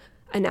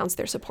 announced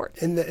their support.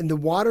 In the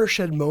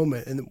watershed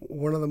moment, and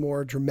one of the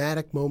more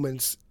dramatic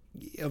moments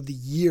of the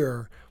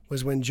year,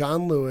 was when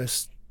John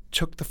Lewis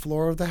took the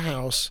floor of the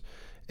House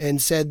and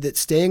said that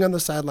staying on the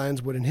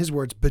sidelines would, in his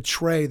words,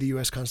 betray the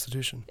U.S.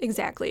 Constitution.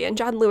 Exactly. And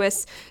John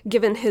Lewis,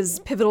 given his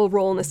pivotal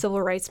role in the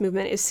civil rights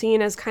movement, is seen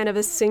as kind of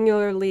a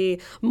singularly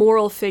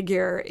moral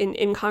figure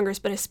in Congress,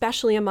 but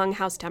especially among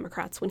House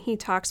Democrats. When he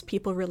talks,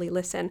 people really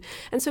listen.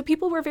 And so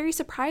people were very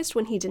surprised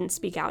when he didn't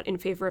speak out in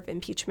favor of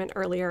impeachment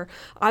earlier.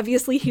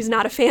 Obviously, he's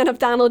not a fan of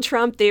Donald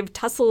Trump. They've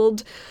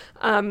tussled,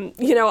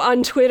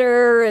 on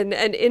Twitter and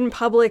in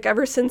public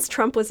ever since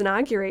Trump was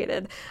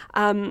inaugurated.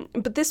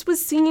 But this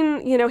was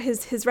seen,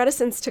 his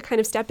reticence to kind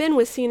of step in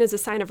was seen as a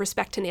sign of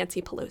respect to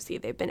Nancy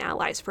Pelosi. They've been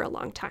allies for a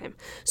long time.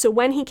 So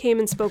when he came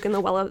and spoke in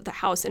the well of the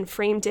House and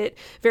framed it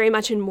very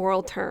much in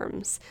moral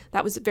terms,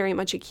 that was very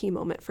much a key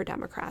moment for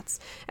Democrats.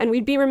 And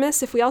we'd be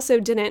remiss if we also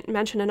didn't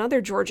mention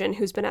another Georgian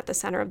who's been at the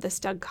center of this,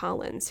 Doug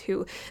Collins,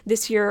 who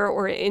this year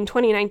or in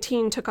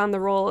 2019 took on the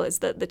role as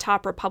the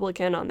top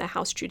Republican on the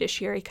House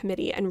Judiciary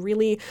Committee and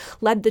really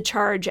led the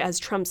charge as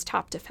Trump's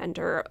top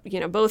defender,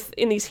 both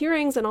in these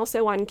hearings and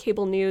also on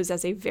cable news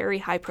as a very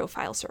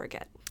high-profile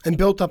surrogate. And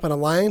built up an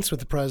alliance with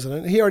the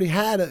president. He already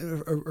had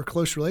a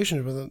close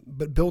relationship with him,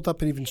 but built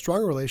up an even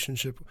stronger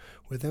relationship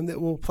with him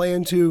that will play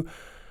into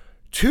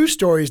 2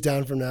 stories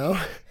down from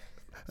now.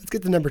 Let's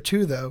get to number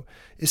 2, though,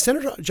 is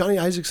Senator Johnny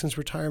Isakson's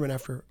retirement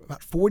after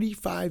about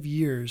 45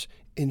 years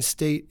in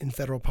state and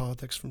federal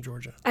politics from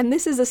Georgia. And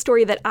this is a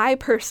story that I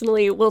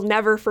personally will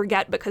never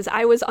forget because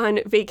I was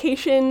on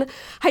vacation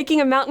hiking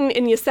a mountain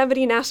in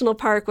Yosemite National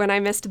Park when I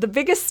missed the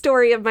biggest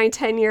story of my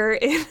tenure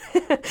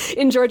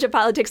in Georgia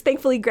politics.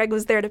 Thankfully, Greg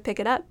was there to pick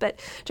it up, but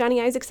Johnny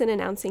Isakson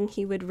announcing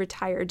he would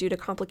retire due to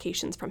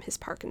complications from his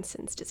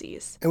Parkinson's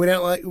disease. And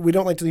we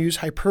don't like to use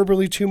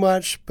hyperbole too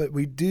much, but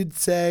we did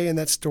say in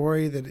that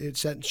story that it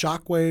sent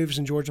shockwaves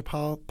in Georgia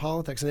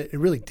politics, and it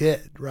really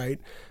did, right?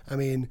 I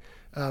mean,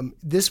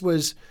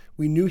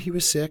 we knew he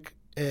was sick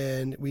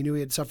and we knew he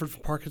had suffered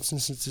from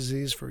Parkinson's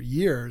disease for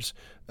years.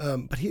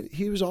 But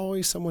he was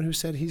always someone who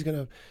said he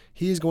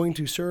is going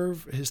to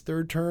serve his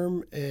 3rd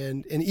term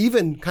and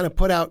even kind of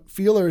put out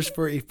feelers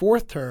for a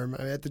 4th term.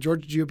 At the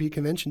Georgia GOP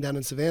convention down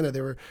in Savannah,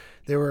 there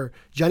were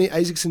Johnny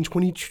Isakson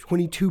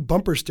 2022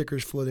 bumper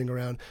stickers floating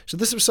around. So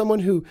this was someone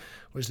who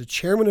was the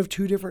chairman of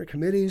 2 different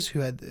committees, who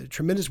had a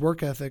tremendous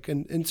work ethic.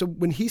 And so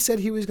when he said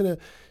he was going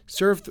to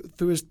serve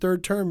through his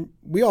 3rd term,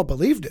 we all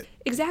believed it.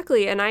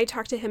 Exactly. And I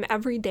talked to him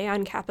every day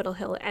on Capitol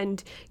Hill.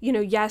 And,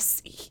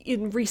 yes,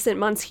 in recent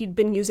months, he'd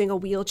been using a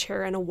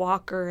wheelchair and a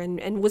walker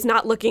and was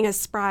not looking as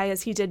spry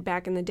as he did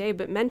back in the day,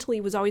 but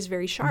mentally was always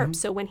very sharp. Mm-hmm.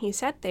 So when he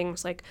said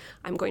things like,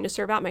 I'm going to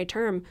serve out my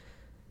term,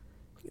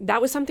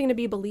 that was something to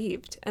be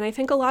believed. And I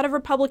think a lot of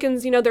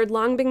Republicans, there'd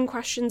long been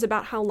questions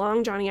about how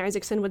long Johnny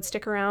Isakson would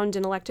stick around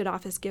in elected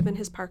office given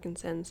his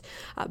Parkinson's.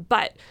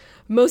 But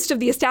most of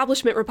the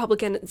establishment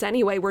Republicans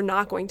anyway were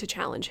not going to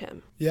challenge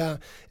him. Yeah,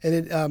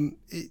 and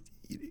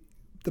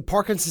the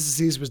Parkinson's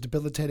disease was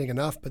debilitating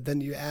enough, but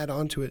then you add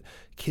onto it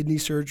kidney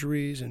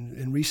surgeries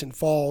and recent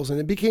falls, and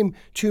it became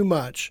too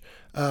much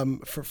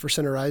for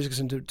Senator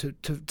Isakson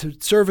to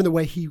serve in the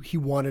way he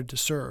wanted to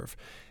serve.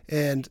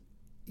 And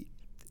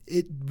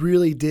it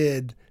really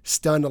did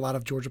stun a lot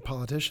of Georgia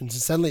politicians.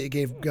 And suddenly it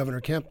gave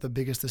Governor Kemp the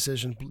biggest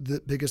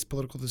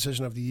political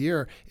decision of the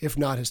year, if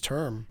not his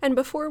term. And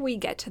before we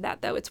get to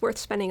that, though, it's worth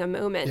spending a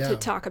moment to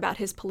talk about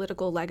his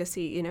political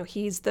legacy.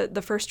 He's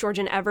the first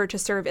Georgian ever to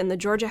serve in the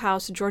Georgia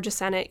House, Georgia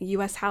Senate,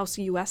 U.S. House,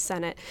 U.S.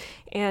 Senate.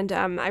 And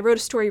I wrote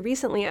a story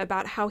recently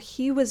about how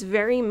he was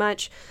very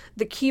much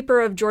the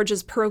keeper of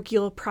Georgia's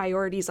parochial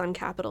priorities on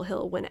Capitol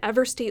Hill.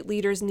 Whenever state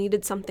leaders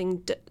needed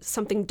something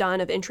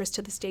done of interest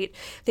to the state,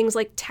 things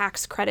like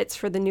tax credits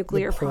for the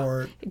nuclear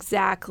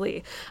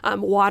exactly.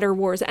 Water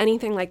wars,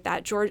 anything like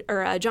that. Johnny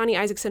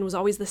Isakson was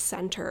always the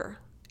center,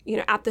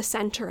 at the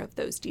center of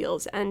those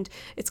deals. And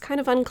it's kind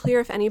of unclear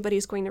if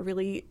anybody's going to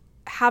really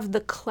have the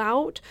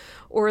clout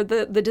or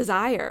the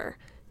desire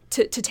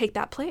to take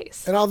that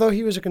place. And although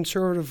he was a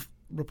conservative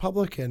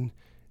Republican,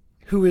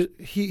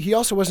 he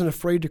also wasn't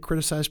afraid to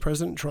criticize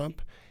President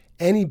Trump.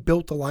 And he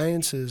built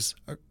alliances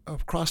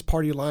across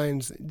party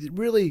lines. It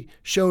really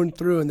shone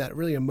through in that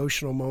really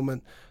emotional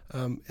moment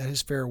at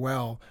his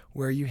farewell,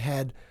 where you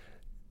had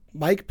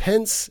Mike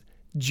Pence,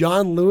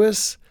 John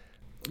Lewis,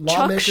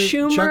 Chuck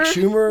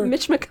Schumer,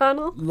 Mitch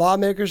McConnell,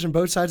 lawmakers on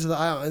both sides of the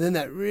aisle, and then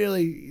that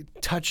really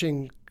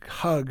touching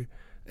hug,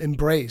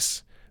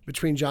 embrace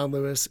between John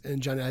Lewis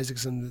and Johnny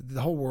Isakson. The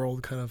whole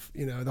world kind of,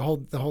 the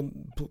whole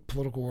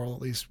political world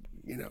at least,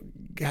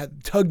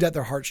 had tugged at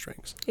their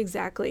heartstrings.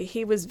 Exactly.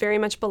 He was very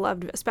much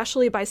beloved,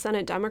 especially by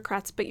Senate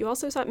Democrats. But you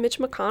also saw Mitch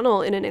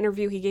McConnell in an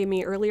interview he gave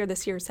me earlier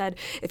this year said,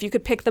 if you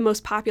could pick the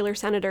most popular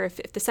senator,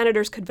 if the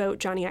senators could vote,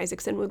 Johnny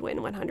Isakson would win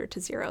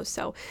 100-0.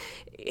 So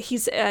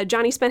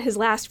Johnny spent his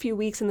last few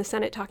weeks in the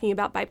Senate talking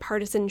about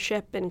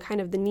bipartisanship and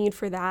kind of the need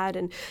for that,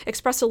 and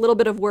expressed a little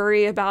bit of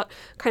worry about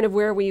kind of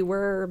where we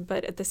were.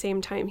 But at the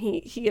same time,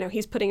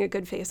 he's putting a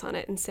good face on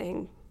it and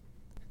saying,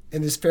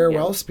 and his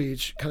farewell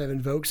speech kind of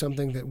invoked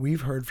something that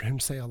we've heard him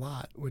say a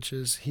lot, which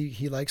is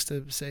he likes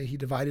to say he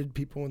divided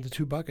people into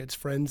two buckets,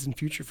 friends and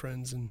future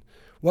friends. And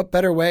what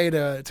better way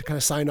to kind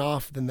of sign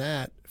off than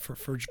that for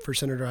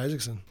Senator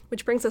Isakson?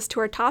 Which brings us to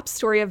our top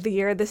story of the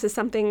year. This is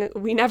something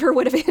we never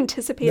would have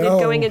anticipated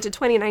going into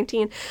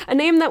 2019. A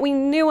name that we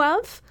knew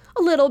of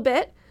a little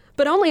bit,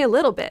 but only a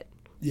little bit.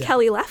 Yeah.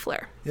 Kelly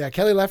Loeffler. Yeah,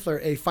 Kelly Loeffler,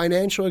 a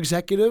financial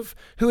executive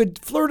who had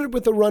flirted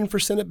with the run for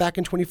Senate back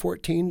in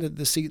 2014,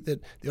 the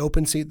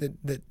open seat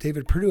that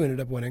David Perdue ended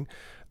up winning,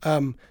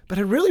 but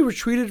had really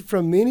retreated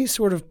from any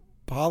sort of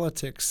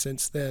politics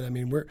since then. I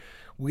mean,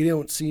 we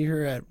don't see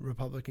her at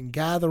Republican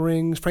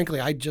gatherings. Frankly,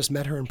 I just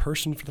met her in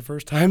person for the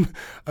first time,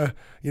 a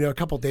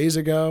couple days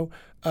ago.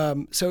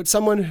 So it's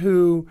someone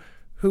who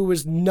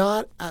was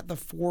not at the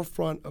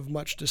forefront of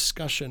much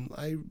discussion.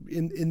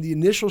 In the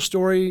initial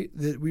story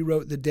that we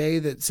wrote the day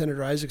that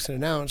Senator Isakson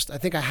announced, I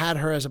think I had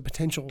her as a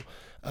potential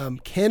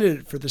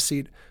candidate for the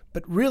seat,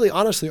 but really,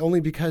 honestly,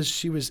 only because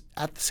she was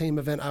at the same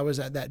event I was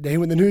at that day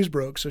when the news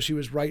broke, so she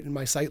was right in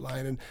my sight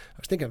line, and I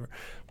was thinking of her.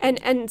 And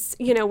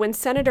when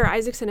Senator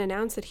Isakson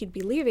announced that he'd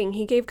be leaving,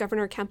 he gave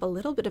Governor Kemp a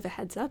little bit of a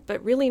heads up,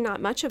 but really not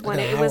much of one.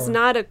 It was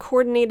not a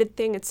coordinated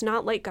thing. It's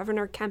not like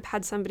Governor Kemp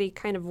had somebody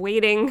kind of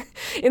waiting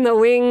in the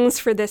wings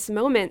for this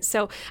moment.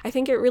 So I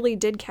think it really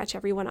did catch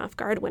everyone off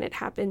guard when it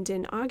happened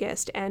in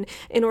August. And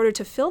in order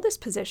to fill this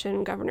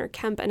position, Governor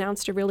Kemp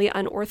announced a really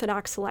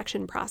unorthodox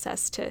selection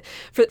process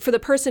for the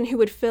person who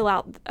would fill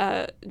out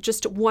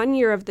just 1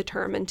 year of the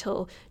term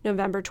until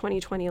November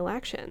 2020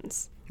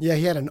 elections. Yeah,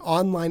 he had an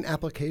online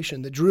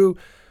application that drew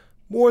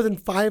more than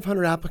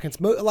 500 applicants.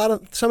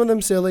 Some of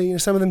them silly,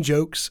 some of them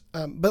jokes,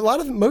 but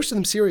most of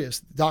them serious.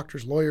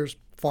 Doctors, lawyers,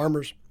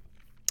 farmers,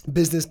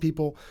 business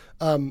people,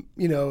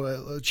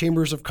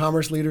 chambers of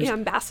commerce leaders,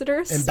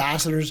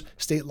 ambassadors,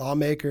 state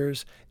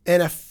lawmakers,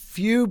 and a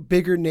few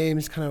bigger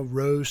names kind of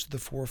rose to the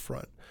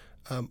forefront.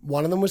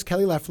 One of them was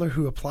Kelly Loeffler,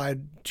 who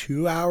applied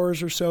 2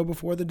 hours or so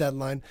before the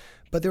deadline.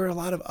 But there were a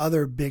lot of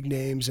other big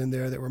names in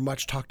there that were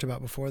much talked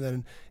about before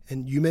then.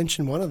 And you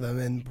mentioned one of them.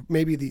 And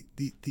maybe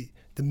the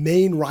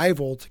main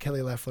rival to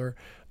Kelly Loeffler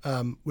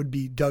would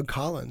be Doug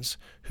Collins,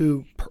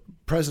 who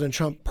President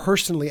Trump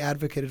personally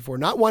advocated for,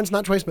 not once,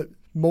 not twice, but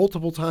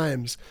multiple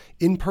times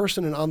in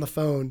person and on the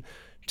phone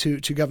to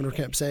Governor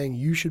Kemp, saying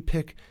you should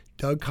pick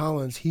Doug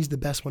Collins, he's the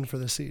best one for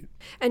the seat.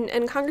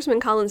 And Congressman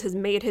Collins has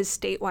made his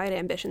statewide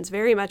ambitions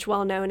very much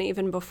well known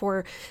even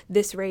before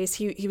this race.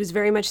 He was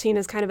very much seen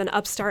as kind of an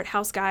upstart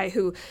House guy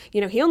who,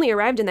 he only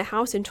arrived in the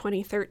House in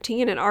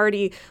 2013 and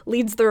already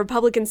leads the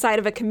Republican side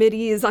of a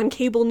committee, is on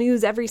cable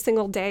news every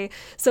single day.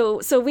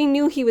 So we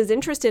knew he was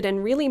interested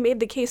and really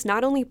made the case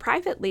not only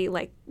privately,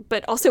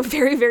 but also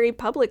very, very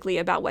publicly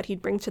about what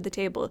he'd bring to the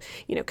table.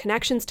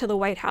 Connections to the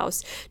White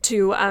House,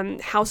 to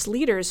House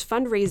leaders,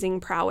 fundraising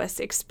prowess,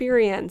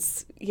 experience,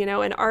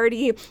 and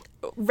already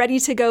ready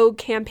to go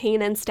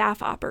campaign and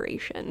staff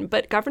operation.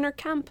 But Governor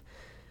Kemp,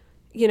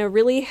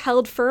 really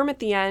held firm at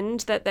the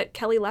end that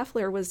Kelly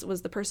Loeffler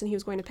was the person he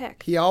was going to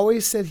pick. He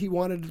always said he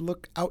wanted to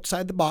look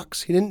outside the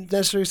box. He didn't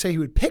necessarily say he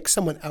would pick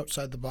someone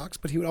outside the box,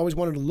 but he would always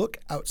wanted to look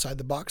outside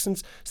the box.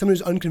 And someone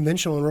who's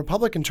unconventional in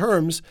Republican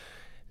terms,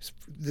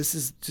 this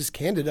is just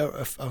candid.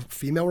 A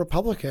female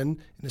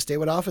Republican in a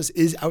statewide office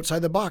is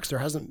outside the box. There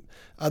hasn't,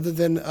 other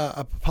than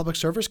a public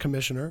service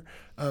commissioner,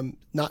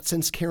 not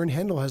since Karen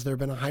Handel has there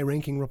been a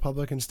high-ranking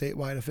Republican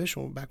statewide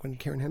official, back when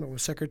Karen Handel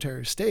was Secretary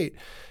of State.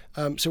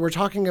 So we're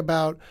talking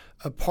about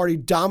a party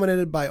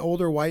dominated by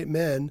older white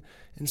men.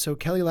 And so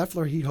Kelly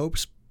Loeffler, he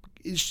hopes,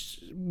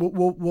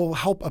 will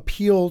help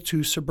appeal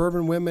to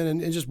suburban women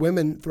and just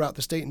women throughout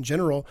the state in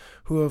general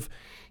who have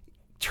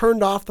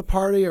turned off the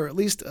party, or at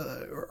least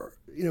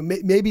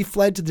maybe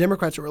fled to the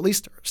Democrats, or at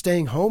least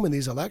staying home in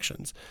these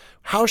elections.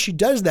 How she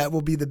does that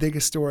will be the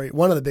biggest story,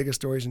 one of the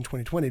biggest stories in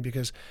 2020,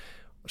 because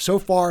so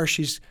far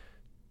she's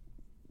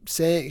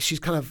hewing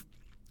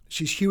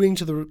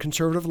to the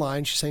conservative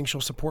line. She's saying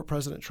she'll support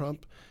President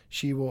Trump.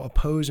 She will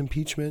oppose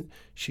impeachment.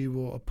 She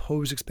will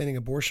oppose expanding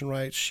abortion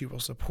rights. She will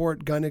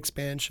support gun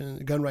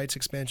rights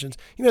expansions.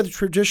 The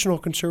traditional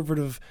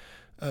conservative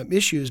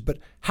issues. But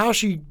how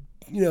she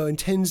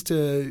intends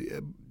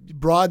to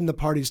broaden the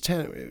party's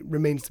tent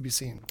remains to be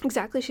seen.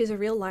 Exactly. She's a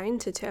real lion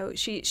to toe.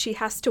 She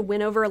has to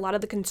win over a lot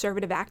of the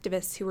conservative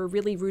activists who were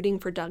really rooting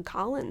for Doug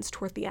Collins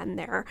toward the end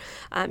there,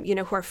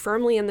 who are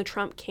firmly in the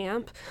Trump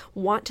camp,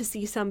 want to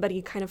see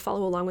somebody kind of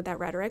follow along with that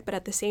rhetoric, but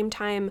at the same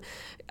time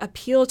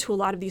appeal to a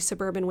lot of these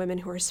suburban women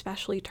who are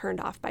especially turned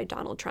off by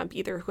Donald Trump,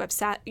 either who have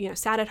sat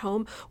at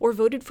home or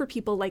voted for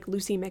people like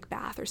Lucy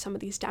McBath or some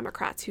of these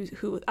Democrats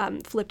who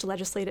flipped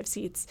legislative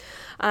seats.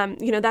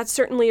 That's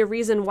certainly a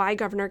reason why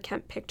Governor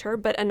Kemp picked her,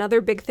 but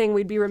another big thing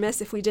we'd be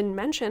remiss if we didn't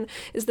mention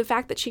is the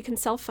fact that she can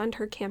self-fund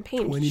her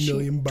campaign. $20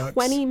 million.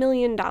 $20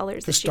 million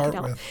that she could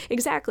help. With.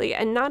 Exactly.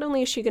 And not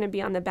only is she going to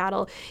be on the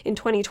ballot in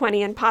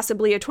 2020 and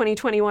possibly a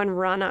 2021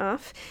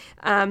 runoff,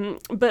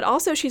 but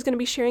also she's going to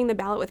be sharing the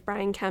ballot with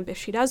Brian Kemp if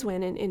she does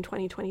win in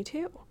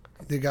 2022.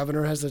 The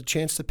governor has a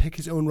chance to pick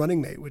his own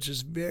running mate, which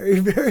is very,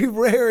 very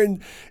rare in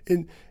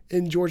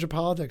Georgia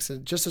politics.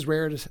 And just as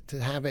rare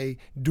to have a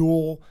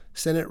dual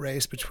Senate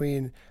race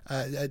between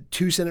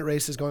two Senate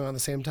races going on at the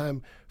same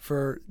time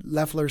for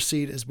Loeffler's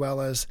seat as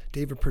well as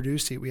David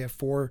Perdue's seat. We have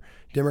 4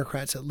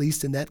 Democrats at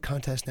least in that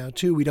contest now,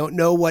 too. We don't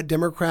know what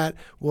Democrat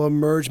will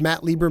emerge.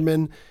 Matt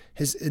Lieberman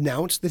has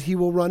announced that he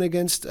will run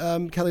against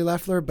Kelly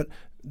Loeffler, but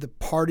the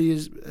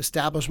party's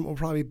establishment will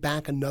probably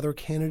back another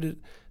candidate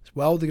as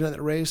well to get in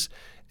that race.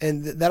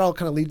 And that all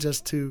kind of leads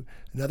us to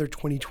another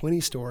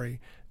 2020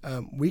 story.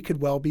 We could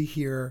well be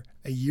here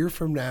a year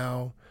from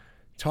now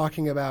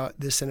talking about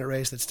this Senate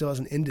race that still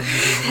hasn't ended.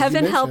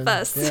 Heaven help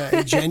us. Yeah,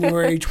 a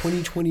January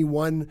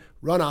 2021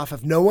 runoff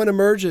if no one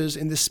emerges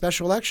in this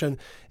special election.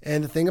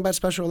 And the thing about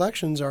special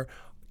elections are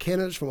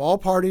candidates from all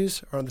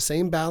parties are on the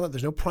same ballot.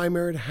 There's no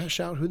primary to hash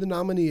out who the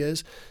nominee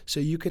is. So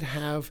you could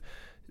have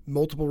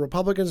multiple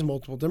Republicans,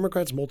 multiple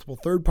Democrats, multiple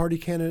third-party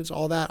candidates,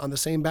 all that on the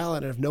same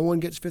ballot. And if no one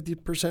gets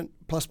 50%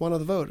 plus one of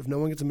the vote, if no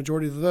one gets a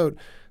majority of the vote,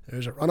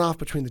 there's a runoff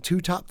between the 2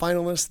 top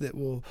finalists that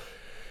will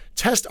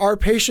test our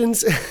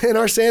patience and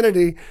our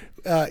sanity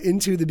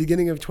into the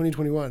beginning of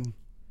 2021.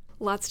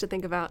 Lots to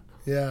think about.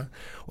 Yeah.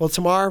 Well,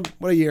 Tamar,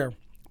 what a year.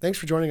 Thanks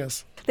for joining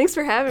us. Thanks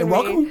for having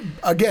me.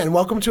 And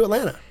welcome to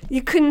Atlanta.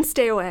 You couldn't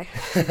stay away.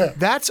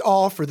 That's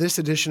all for this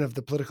edition of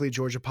the Politically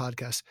Georgia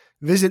podcast.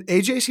 Visit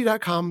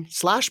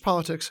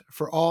ajc.com/politics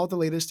for all the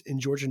latest in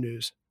Georgia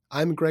news.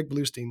 I'm Greg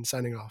Bluestein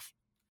signing off.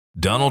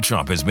 Donald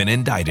Trump has been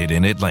indicted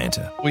in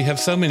Atlanta. We have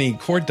so many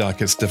court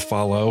dockets to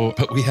follow,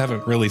 but we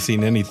haven't really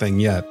seen anything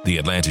yet. The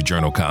Atlanta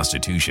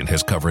Journal-Constitution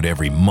has covered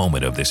every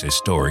moment of this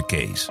historic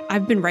case.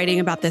 I've been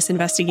writing about this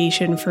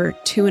investigation for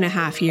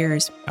 2.5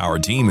 years. Our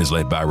team is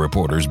led by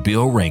reporters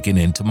Bill Rankin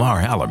and Tamar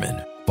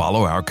Hallerman.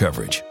 Follow our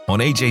coverage on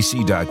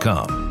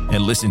ajc.com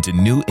and listen to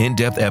new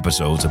in-depth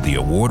episodes of the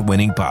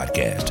award-winning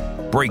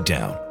podcast,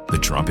 Breakdown, the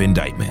Trump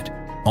Indictment,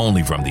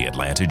 only from the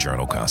Atlanta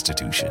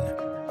Journal-Constitution.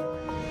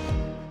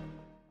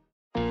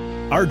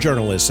 Our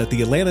journalists at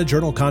the Atlanta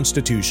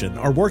Journal-Constitution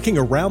are working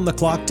around the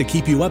clock to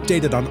keep you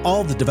updated on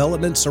all the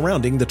developments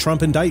surrounding the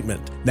Trump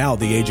indictment. Now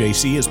the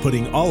AJC is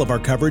putting all of our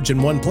coverage in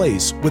one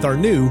place with our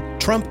new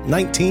Trump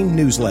 19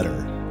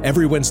 newsletter.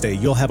 Every Wednesday,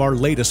 you'll have our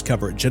latest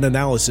coverage and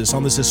analysis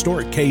on this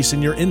historic case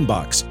in your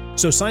inbox.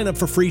 So sign up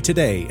for free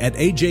today at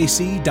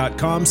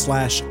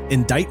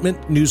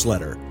ajc.com/indictment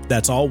newsletter.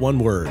 That's all one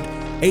word.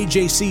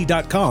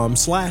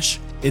 ajc.com/indictment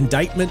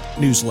Indictment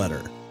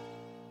newsletter.